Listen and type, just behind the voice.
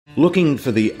Looking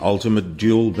for the ultimate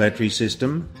dual battery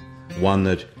system? One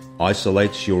that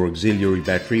isolates your auxiliary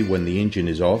battery when the engine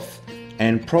is off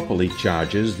and properly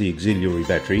charges the auxiliary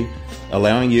battery,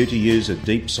 allowing you to use a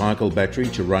deep cycle battery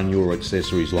to run your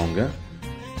accessories longer?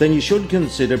 Then you should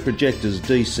consider Projecta's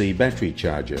DC battery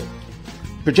charger.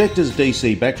 Projecta's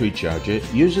DC battery charger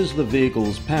uses the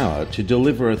vehicle's power to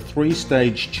deliver a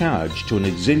 3-stage charge to an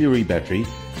auxiliary battery,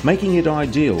 making it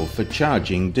ideal for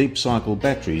charging deep cycle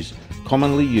batteries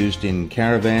commonly used in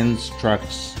caravans,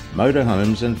 trucks,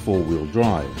 motorhomes and 4-wheel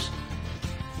drives.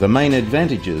 The main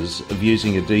advantages of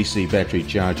using a DC battery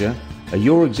charger are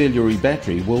your auxiliary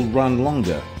battery will run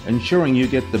longer, ensuring you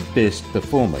get the best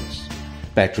performance.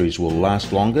 Batteries will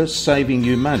last longer, saving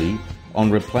you money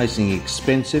on replacing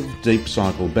expensive deep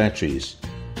cycle batteries,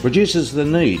 reduces the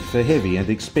need for heavy and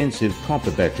expensive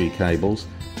copper battery cables,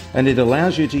 and it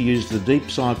allows you to use the deep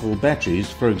cycle batteries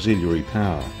for auxiliary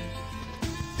power.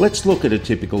 Let's look at a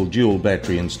typical dual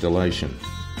battery installation.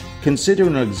 Consider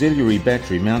an auxiliary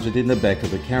battery mounted in the back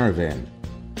of a caravan.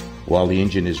 While the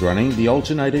engine is running, the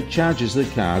alternator charges the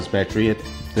car's battery at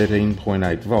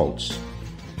 13.8 volts.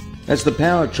 As the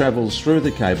power travels through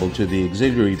the cable to the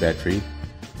auxiliary battery,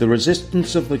 the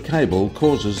resistance of the cable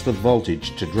causes the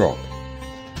voltage to drop.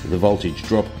 The voltage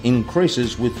drop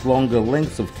increases with longer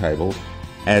length of cable,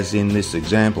 as in this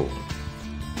example.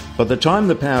 By the time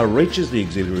the power reaches the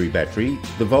auxiliary battery,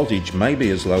 the voltage may be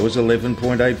as low as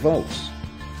 11.8 volts.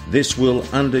 This will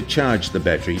undercharge the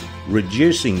battery,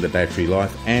 reducing the battery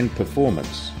life and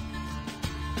performance.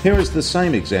 Here is the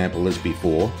same example as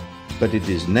before, but it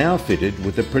is now fitted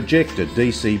with a Projecta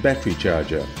DC battery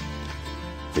charger.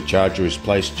 The charger is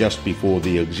placed just before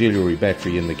the auxiliary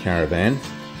battery in the caravan.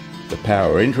 The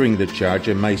power entering the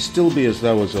charger may still be as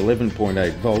low as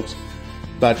 11.8 volts,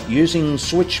 but using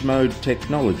switch mode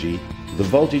technology, the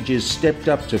voltage is stepped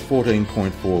up to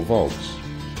 14.4 volts.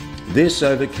 This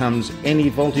overcomes any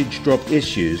voltage drop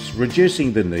issues,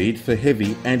 reducing the need for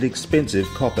heavy and expensive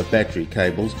copper battery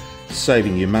cables,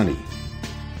 saving you money.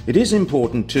 It is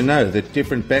important to know that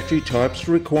different battery types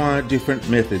require different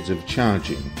methods of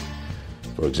charging.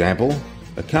 For example,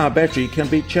 a car battery can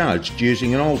be charged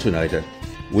using an alternator,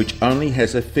 which only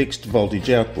has a fixed voltage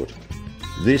output.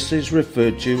 This is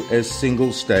referred to as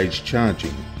single-stage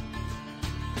charging.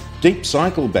 Deep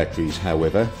cycle batteries,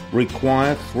 however,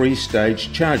 require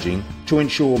 3-stage charging to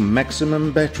ensure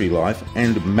maximum battery life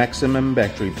and maximum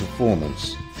battery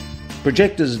performance.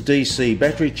 Projecta's DC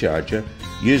battery charger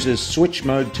uses switch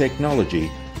mode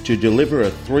technology to deliver a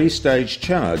 3-stage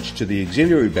charge to the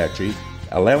auxiliary battery,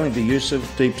 allowing the use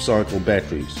of deep cycle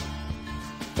batteries.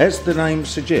 As the name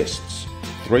suggests,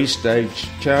 3-stage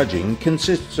charging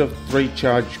consists of 3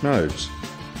 charge modes: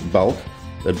 bulk,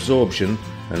 absorption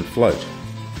and float.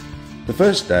 The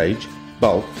first stage,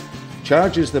 bulk,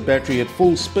 charges the battery at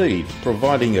full speed,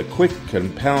 providing a quick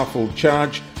and powerful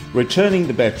charge, returning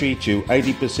the battery to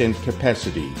 80%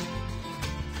 capacity.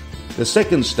 The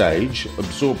second stage,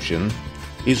 absorption,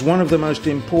 is one of the most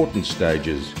important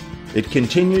stages. It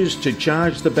continues to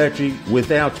charge the battery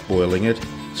without boiling it,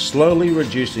 slowly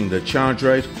reducing the charge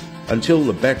rate until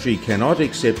the battery cannot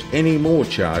accept any more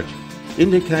charge,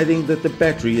 indicating that the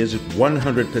battery is at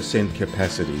 100%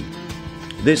 capacity.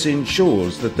 This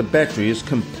ensures that the battery is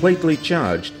completely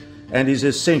charged and is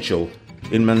essential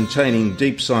in maintaining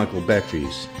deep cycle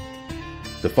batteries.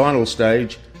 The final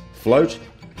stage, float,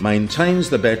 maintains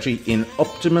the battery in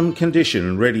optimum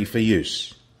condition ready for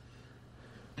use.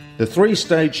 The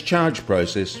 3-stage charge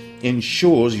process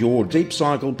ensures your deep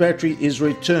cycle battery is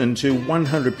returned to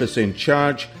 100%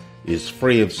 charge, is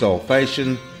free of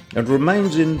sulfation and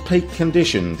remains in peak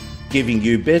condition, giving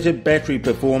you better battery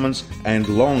performance and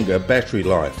longer battery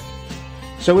life.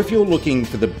 So if you're looking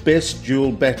for the best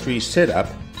dual battery setup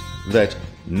that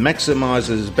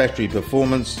maximizes battery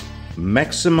performance,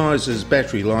 maximizes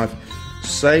battery life,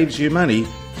 saves you money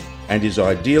and is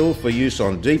ideal for use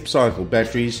on deep cycle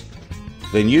batteries,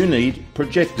 then you need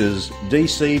Projecta's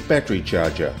DC battery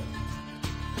charger.